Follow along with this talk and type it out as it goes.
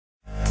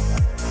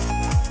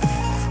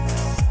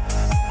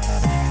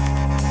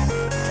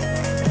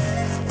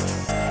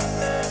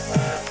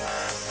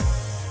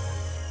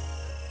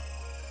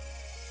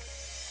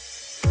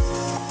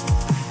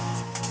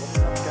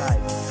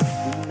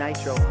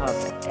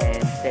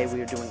and today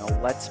we are doing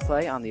a Let's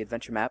Play on the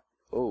adventure map.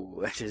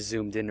 Oh, I just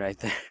zoomed in right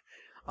there.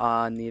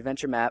 On the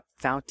adventure map,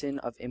 Fountain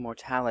of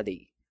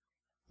Immortality.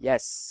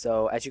 Yes,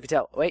 so as you can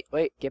tell, wait,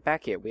 get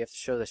back here. We have to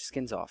show the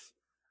skins off.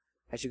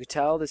 As you can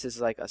tell, this is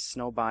like a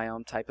snow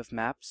biome type of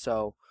map,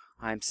 so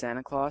I'm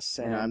Santa Claus,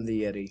 and I'm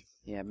the Yeti.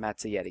 Yeah,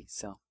 Matt's a Yeti,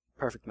 so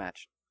perfect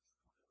match.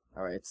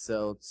 Alright,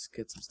 so let's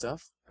get some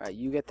stuff. Alright,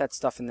 you get that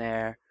stuff in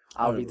there.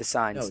 I'll read the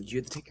signs. No, you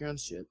have to take your own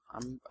shit.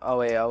 Oh,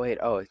 wait.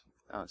 Oh,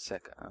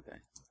 sick. Okay.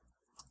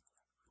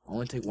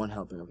 Only take one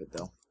helping of it,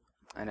 though.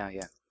 I know,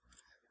 yeah.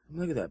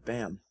 Look at that,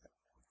 bam.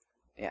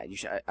 Yeah, you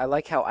should. I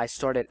like how I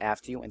started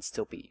after you and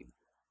still beat you.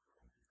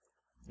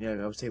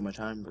 Yeah, I was taking my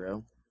time,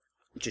 bro.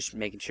 Just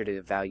making sure to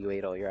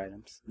evaluate all your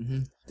items.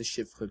 The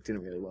shift click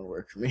didn't really want to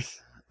work for me.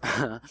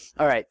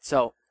 Alright,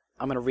 so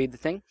I'm going to read the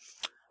thing.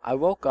 I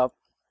woke up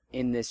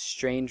in this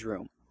strange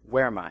room.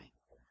 Where am I?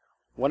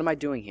 What am I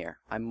doing here?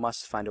 I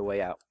must find a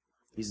way out.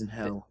 He's in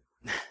hell.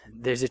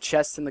 There's a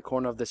chest in the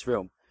corner of this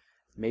room.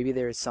 Maybe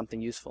there is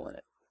something useful in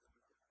it.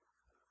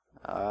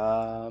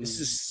 This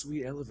is a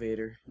sweet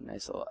elevator.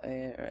 Nice little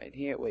right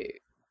here.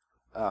 Wait.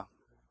 Oh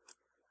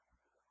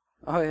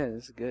yeah,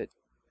 this is good.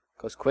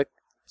 Goes quick.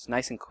 It's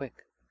nice and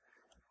quick.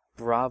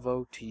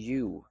 Bravo to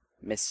you,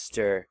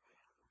 Mr.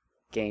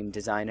 Game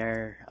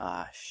Designer.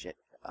 Ah, shit.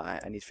 I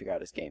need to figure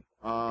out this game.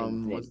 What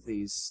are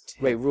these?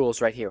 Wait,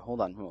 rules right here.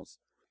 Hold on, rules.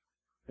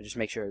 Just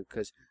make sure,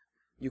 because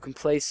you can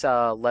place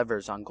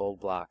levers on gold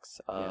blocks.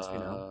 Yes, we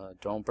know.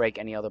 Don't break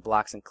any other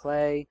blocks in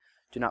clay.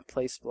 Do not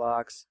place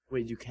blocks.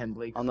 Wait, you can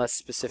break unless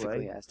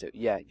specifically clay? asked to.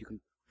 Yeah, you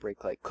can break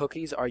clay.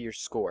 Cookies are your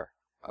score.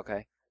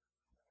 Okay.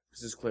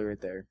 This is clay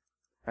right there.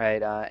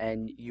 Right.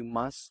 And you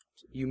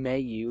may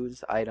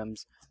use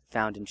items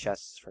found in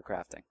chests for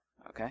crafting.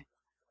 Okay.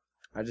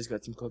 I just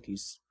got some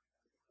cookies.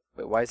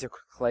 Wait, why is there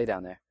clay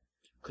down there?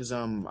 Cause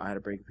I had to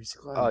break a piece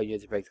of clay. Oh, you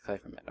had to break the clay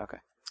from it. Okay.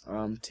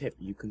 Tip: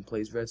 you can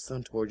place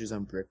redstone torches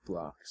on brick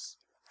blocks.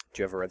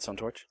 Do you have a redstone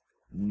torch?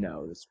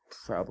 No, that's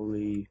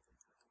probably.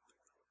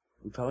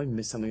 We probably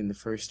missed something in the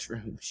first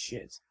room.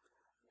 Shit.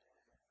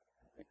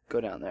 Go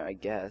down there, I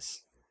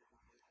guess.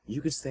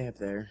 You could stay up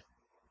there.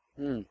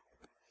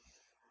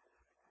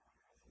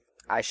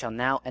 I shall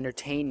now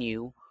entertain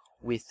you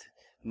with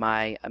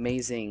my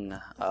amazing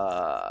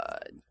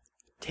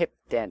tip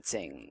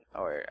dancing,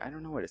 or I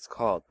don't know what it's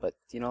called, but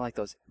you know, like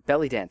those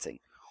belly dancing.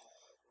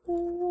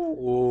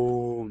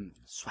 Ooh,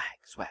 swag.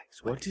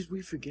 What did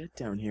we forget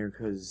down here?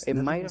 Cause we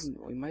might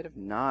have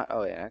not.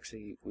 Oh yeah,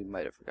 actually, we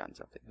might have forgotten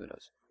something. Who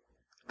knows?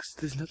 Cause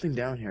there's nothing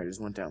down here. I just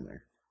went down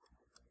there.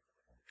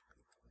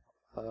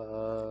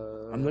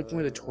 I'm looking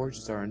where the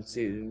torches are and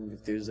see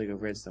if there's like a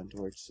redstone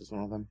torch. Is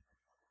one of them?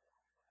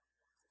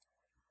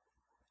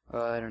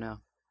 I don't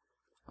know.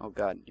 Oh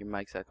god, your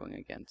mic's echoing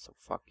again, so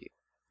fuck you.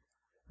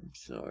 I'm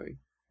sorry.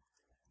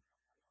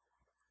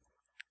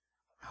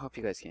 I hope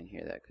you guys can't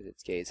hear that because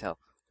it's gay as hell.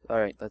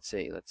 Alright, let's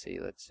see. Alright,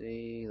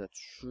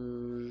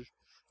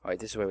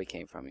 this is where we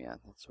came from, yeah.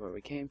 That's where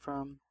we came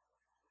from.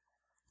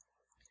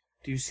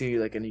 Do you see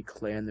like any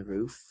clay on the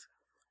roof?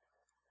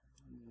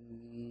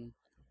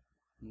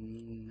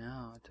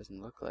 No, it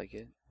doesn't look like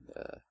it.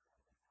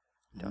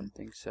 Don't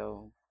think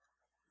so.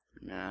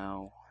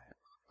 No.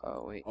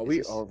 Oh wait. Are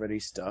we already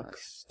stuck?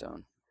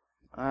 Stone.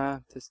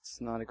 This is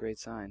not a great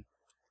sign.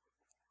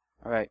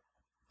 Alright,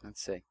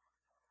 let's see.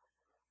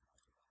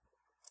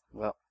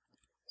 Well,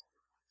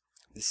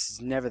 this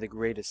is never the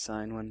greatest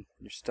sign when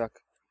you're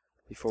stuck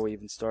before we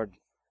even started.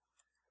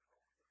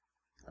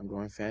 I'm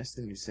going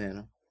faster than you,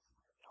 Santa.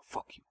 Oh,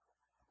 fuck you.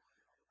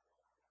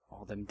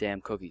 All them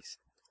damn cookies.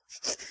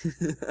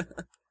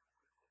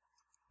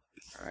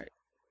 Alright.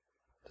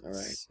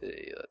 Let's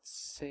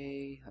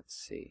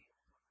see.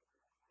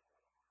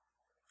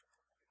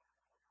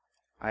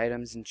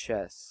 Items and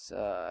chests.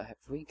 Have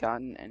we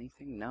gotten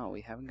anything? No,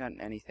 we haven't gotten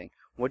anything.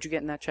 What'd you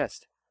get in that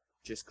chest?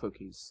 Just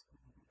cookies.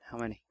 How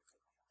many?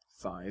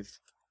 5.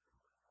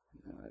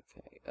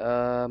 Okay.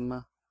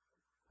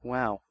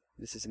 Wow.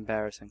 This is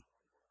embarrassing.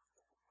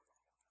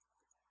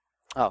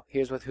 Oh,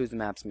 here's who the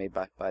map's made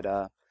by. But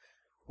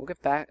we'll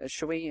get back.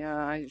 Should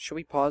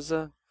we pause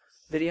the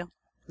video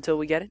until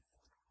we get it?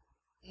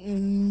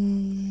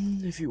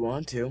 If you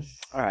want to.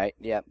 All right.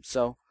 Yeah.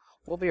 So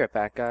we'll be right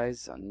back,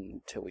 guys,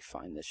 until we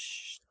find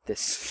this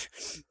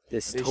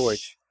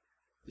torch.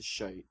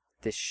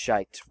 This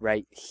shite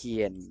right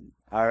here.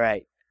 All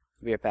right.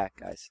 We'll be right back,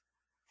 guys.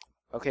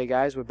 Okay,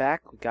 guys, we're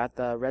back. We got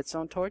the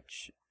redstone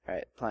torch. All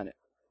right, plant it.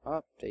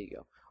 Oh, there you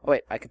go. Oh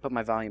wait, I can put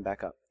my volume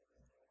back up.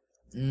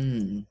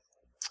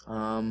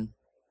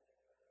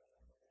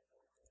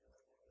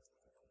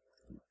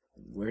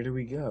 Where do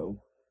we go?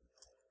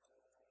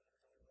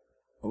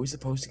 Are we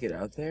supposed to get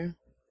out there?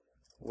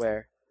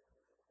 Where?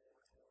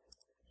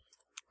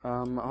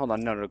 Hold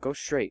on. No, go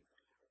straight.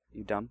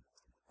 You dumb.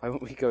 Why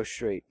won't we go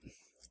straight?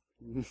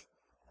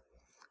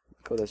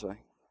 Go this way.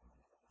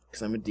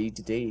 Because I'm a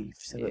D-to-D. You've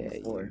said that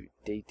before.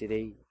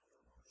 D-to-D.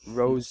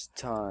 Rose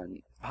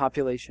ton.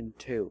 Population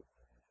 2.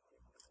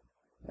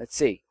 Let's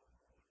see.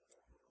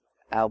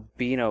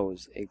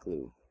 Albino's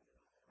igloo.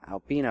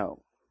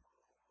 Albino.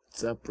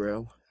 What's up,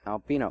 bro?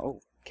 Albino.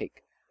 Oh,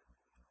 cake.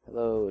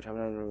 Hello.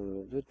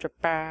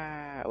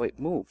 Wait,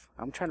 move.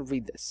 I'm trying to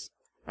read this.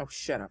 Oh,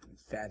 shut up, you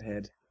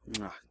fathead.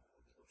 Ah,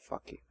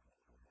 fuck you.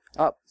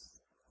 Up.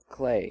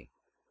 Clay.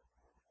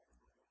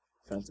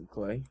 Found some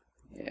clay.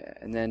 Yeah,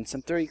 and then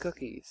some 3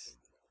 cookies.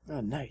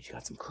 Oh, nice. You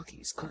got some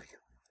cookies.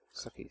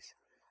 Cookies.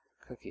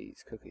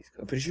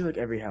 I'm pretty sure like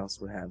every house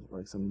would have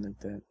like something like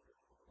that.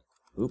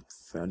 Oop,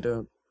 found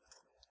out.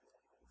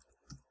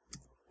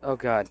 Oh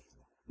god.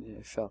 Yeah,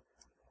 it fell.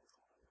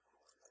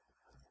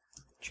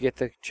 Did you get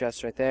the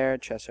chest right there?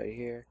 Chest right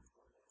here.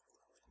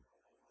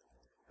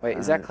 Wait,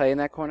 is that clay in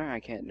that corner? I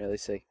can't really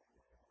see.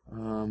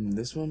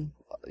 This one?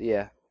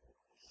 Yeah.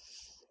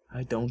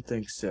 I don't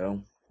think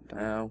so.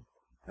 Ow.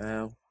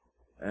 Ow.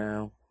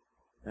 Ow.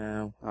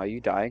 Ow. Oh,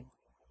 you dying?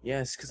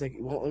 Yes, because like,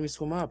 it won't let me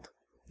swim up.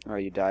 Oh,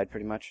 you died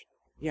pretty much?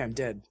 Yeah, I'm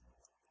dead.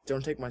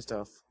 Don't take my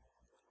stuff.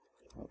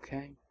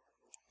 Okay.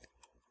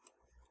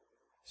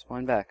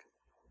 Spawn back.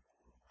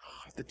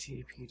 The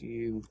TP to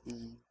you.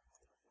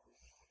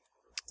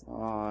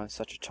 Oh,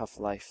 such a tough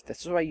life.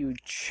 This is why you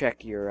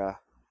check your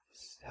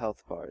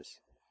health bars.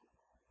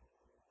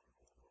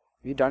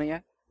 Have you done it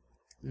yet?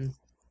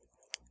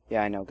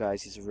 Yeah, I know,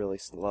 guys. He's a really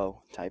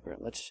slow typer.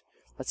 Let's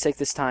take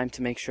this time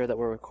to make sure that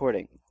we're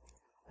recording,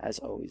 as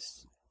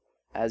always,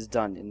 as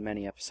done in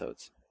many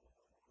episodes.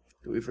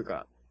 We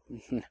forgot.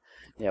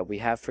 Yeah, we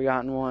have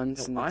forgotten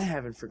once. No, I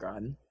haven't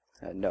forgotten.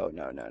 No.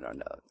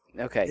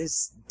 Okay.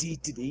 This D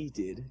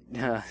did.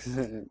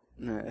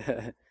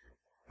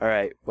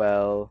 Alright,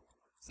 well,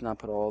 let's not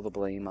put all the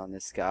blame on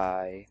this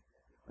guy.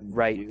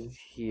 Right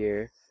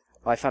here.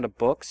 Oh, I found a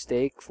book,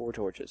 steak, 4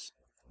 torches.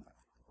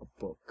 A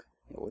book.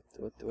 Yeah,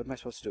 what am I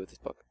supposed to do with this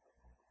book?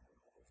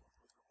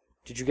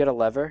 Did you get a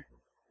lever?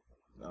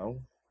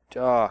 No.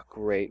 Oh,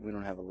 great. We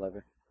don't have a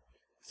lever.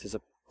 This is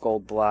a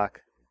gold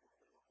block.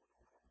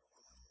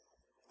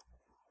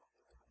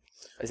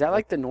 Is that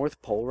like the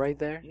North Pole right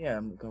there? Yeah,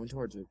 I'm going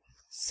towards it.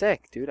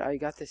 Sick, dude. I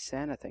got this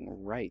Santa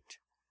thing right.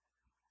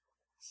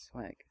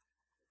 Swag.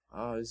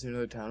 Oh, is there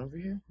another town over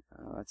here?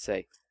 Let's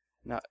see.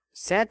 No,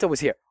 Santa was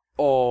here.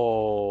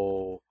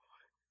 Oh.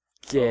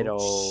 Get owned.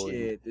 Oh,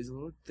 shit. There's a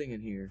little thing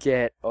in here.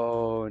 Get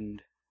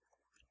owned.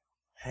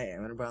 Hey,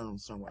 I'm gonna buy on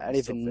somewhere. I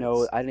didn't even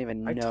know. I didn't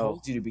even know. I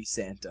told you to be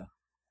Santa.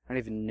 I don't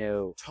even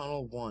know.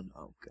 Tunnel 1.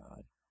 Oh,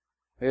 God.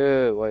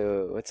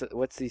 Wait.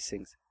 What's these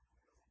things?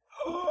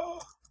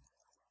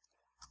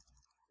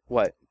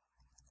 What?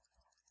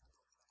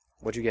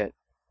 What'd you get?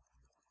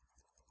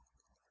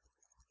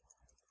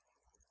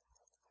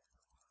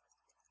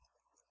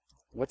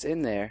 What's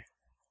in there?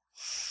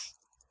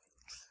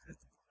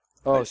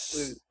 Oh,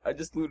 I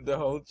just looted the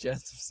whole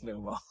chest of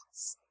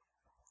snowballs.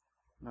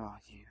 Oh,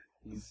 you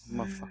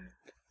motherfucker.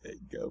 There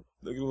you go.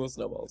 Look at the little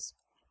snowballs.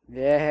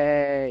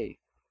 Yay!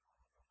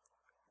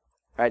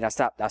 Alright, now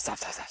stop. Stop.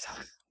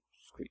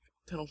 Squeak.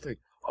 Tunnel 3.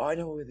 Oh, I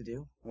know what we have to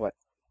do. What?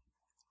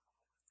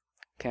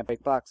 Can't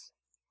break blocks.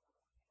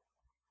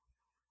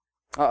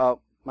 Uh-oh.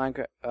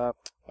 Minecraft.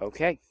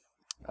 Okay.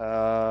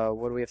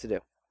 What do we have to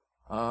do?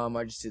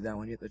 I just did that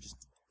one. You have to just...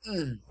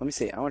 Let me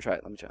see. I want to try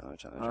it. Let me try.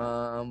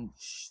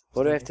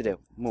 What do I have to do?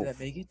 Move. Did that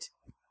make it?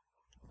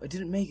 I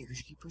didn't make it because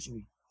you keep pushing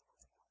me.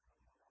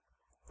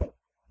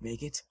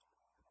 Make it?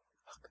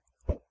 Fuck.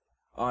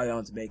 Oh, that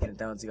one's making it.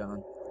 That one's gone.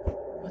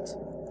 What?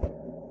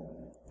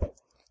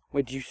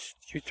 Wait, you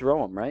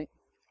throw them, right?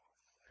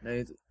 No,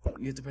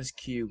 you have to press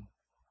Q.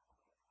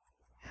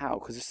 How?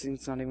 Because this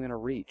thing's not even going to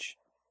reach.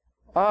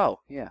 Oh,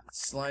 yeah. It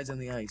slides on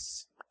the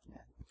ice.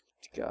 Yeah.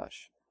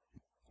 Gosh.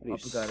 Oh,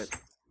 we got it.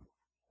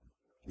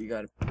 You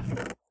got it.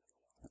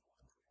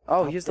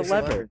 Oh, here's the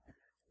lever.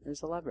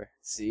 There's the lever.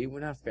 See, we're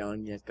not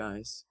failing yet,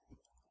 guys.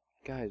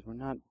 Guys, we're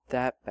not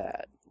that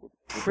bad. We're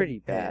pretty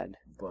bad.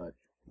 But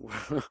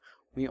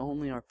we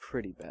only are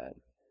pretty bad.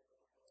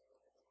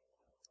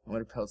 I'm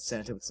gonna pelt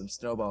Santa with some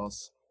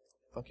snowballs.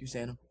 Fuck you,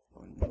 Santa.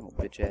 Oh, no,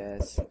 bitch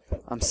ass.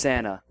 I'm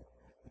Santa.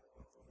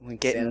 You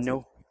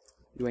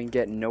ain't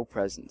getting no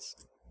presents.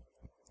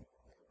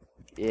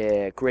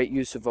 Yeah, great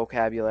use of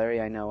vocabulary.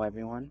 I know,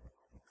 everyone.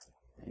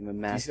 I'm a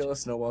master. Do you see all the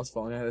snowballs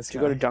falling out of the sky?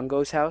 Did you go to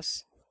Dungo's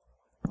house?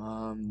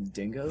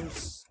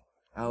 Dingoes?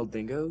 Owl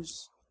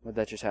dingoes? What'd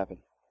that just happen?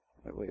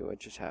 Wait, what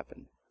just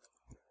happened?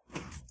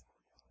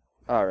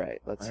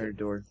 Alright, let's see. I heard a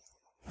door.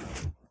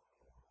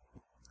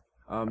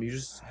 How do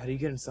you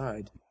get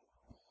inside?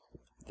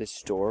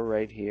 This door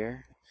right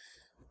here.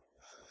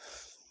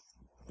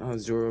 Oh,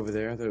 there's a door over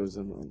there. I thought it was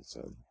on the other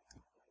side.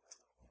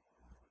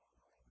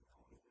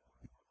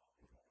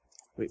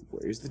 Wait,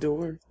 where's the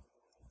door?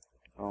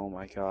 Oh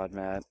my god,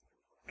 Matt.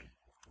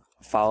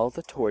 Follow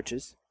the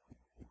torches.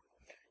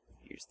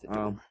 Here's the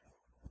door.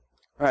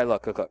 Alright,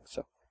 look.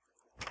 So,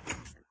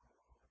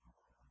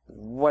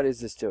 what is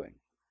this doing?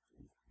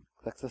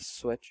 Click the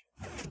switch.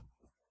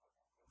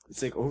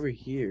 It's like over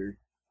here.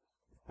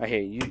 Right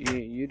here,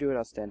 you do it,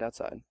 I'll stand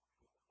outside.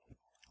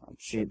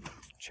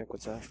 Check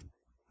what's up.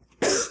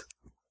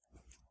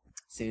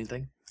 See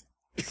anything?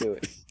 Do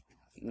it.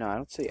 No, I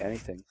don't see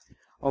anything.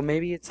 Oh,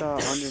 maybe it's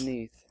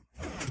underneath.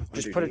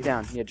 Just put it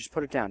down. Yeah, just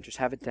put it down. Just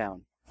have it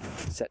down.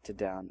 Set to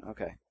down.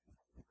 Okay.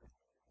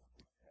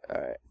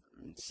 Alright,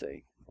 let's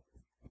see.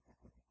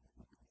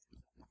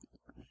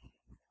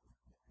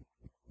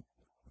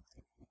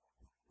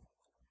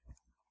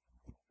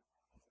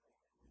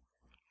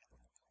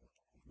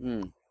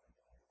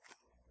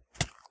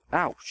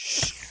 Ow!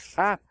 Shh!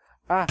 Ah!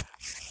 Ah!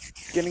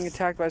 Getting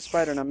attacked by a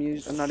spider, and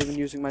I'm not even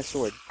using my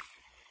sword.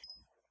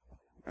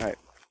 Alright.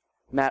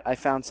 Matt, I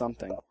found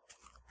something.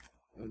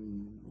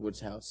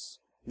 Woods house.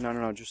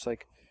 No, just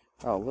like,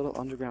 oh, a little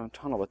underground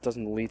tunnel, but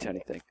doesn't lead to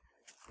anything.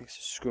 It's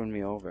screwing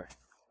me over.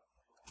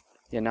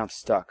 Yeah, now I'm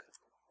stuck.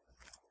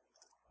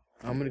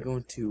 I'm gonna go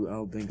into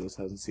Al Bingo's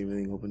house and see if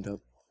anything opened up.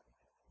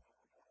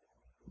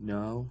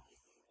 No.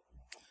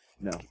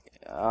 No.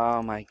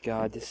 Oh my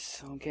god, this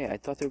is okay. I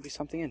thought there would be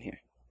something in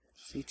here.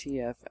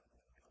 CTF.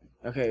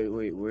 Okay,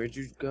 wait, where'd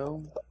you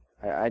go?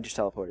 I just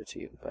teleported to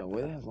you. But,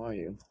 Where the hell are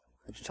you?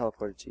 I just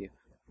teleported to you.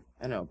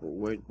 I know, but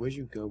where'd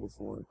you go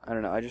before? I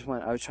don't know.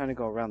 I was trying to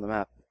go around the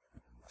map.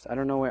 I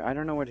don't know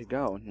where to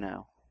go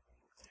now.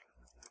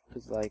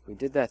 Cause like we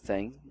did that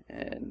thing,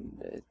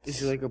 and it's... Is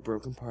there like a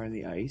broken part in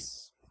the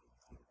ice?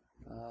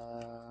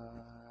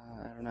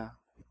 I don't know.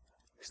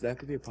 Cause that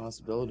could be a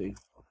possibility.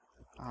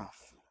 Oh,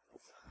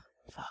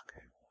 fuck.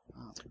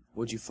 Oh.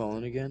 Would you fall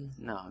in again?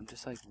 No, I'm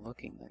just like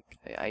looking.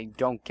 Like I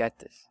don't get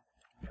this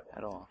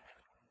at all.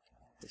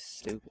 This is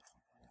stupid.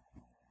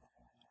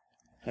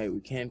 Hey,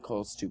 we can't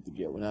call it stupid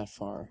yet. We're not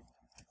far.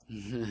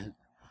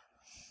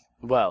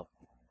 Well,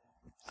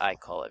 I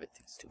call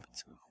everything stupid.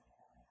 So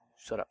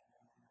shut up.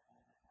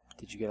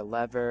 Did you get a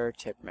lever?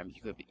 Tip. Remember,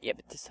 you could be. Yeah,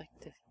 but this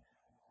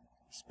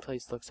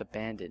place looks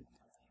abandoned.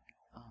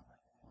 Oh.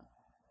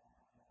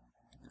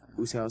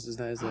 Whose house is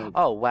that? Is that?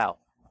 Oh wow.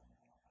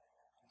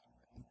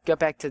 Go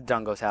back to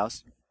Dungo's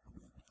house.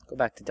 Go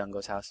back to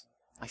Dungo's house.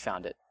 I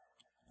found it.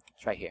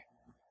 It's right here.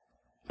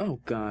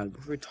 Oh God,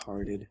 we're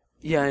retarded.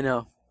 Yeah, I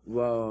know.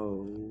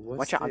 Whoa. What's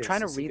Watch out! I'm this?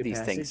 trying to A read secret these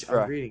passage? things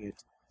I'm reading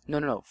it.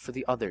 No, for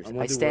the others. I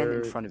wonder stand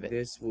where in front of it.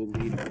 This will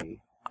lead me.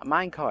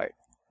 Mine cart.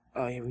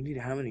 Oh yeah, we need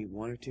how many?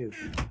 1 or 2?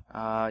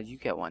 You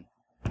get one.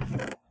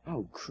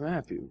 Oh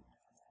crap, you.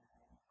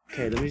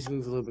 Okay, let me just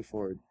move a little bit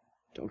forward.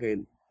 Okay,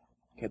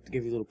 I have to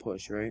give you a little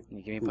push, right?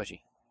 You give me a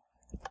pushy.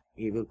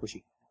 Give you a little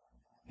pushy.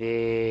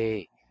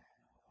 Hey.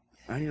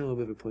 I need a little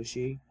bit of a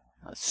pushy.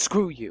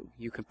 Screw you.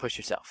 You can push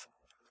yourself.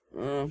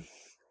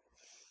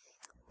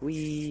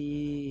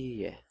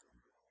 Wee.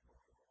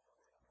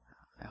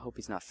 I hope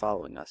he's not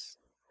following us.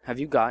 Have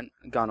you gone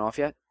off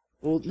yet?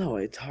 Well, no,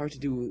 it's hard to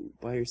do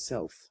by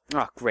yourself.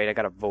 Oh, great. I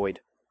got a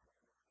void.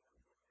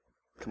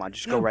 Come on,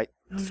 just go right.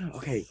 No.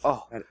 Okay.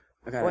 Oh,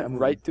 I went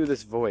right through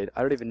this void.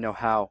 I don't even know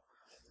how.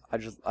 I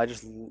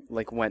just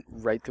like went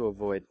right through a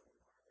void.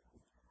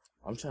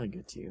 I'm trying to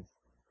get to you.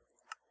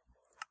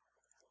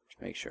 Just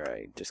make sure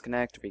I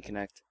disconnect,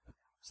 reconnect,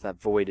 so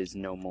that void is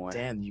no more.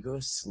 Damn, you go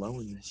slow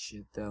in this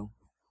shit though.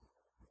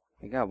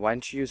 My God, why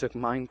didn't you use a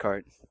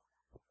minecart?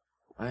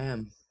 I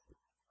am.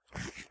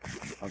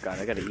 Oh God,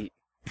 I gotta eat.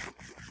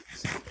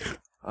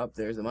 Up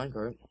there's the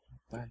minecart.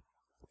 Bye.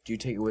 Do you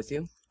take it with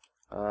you?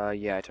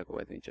 Yeah, I took it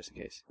with me just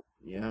in case.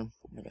 Yeah,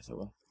 I guess I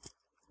will.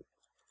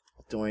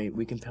 Don't worry,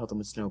 we can pelt them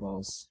with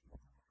snowballs.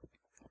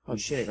 Oh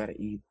shit, I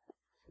gotta eat.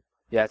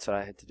 Yeah, that's what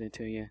I had to do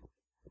too, yeah.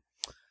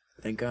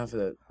 Thank God for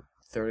the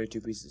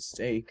 32 pieces of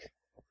steak.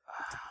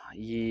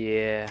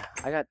 Yeah,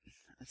 I got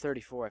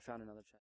 34. I found another chest.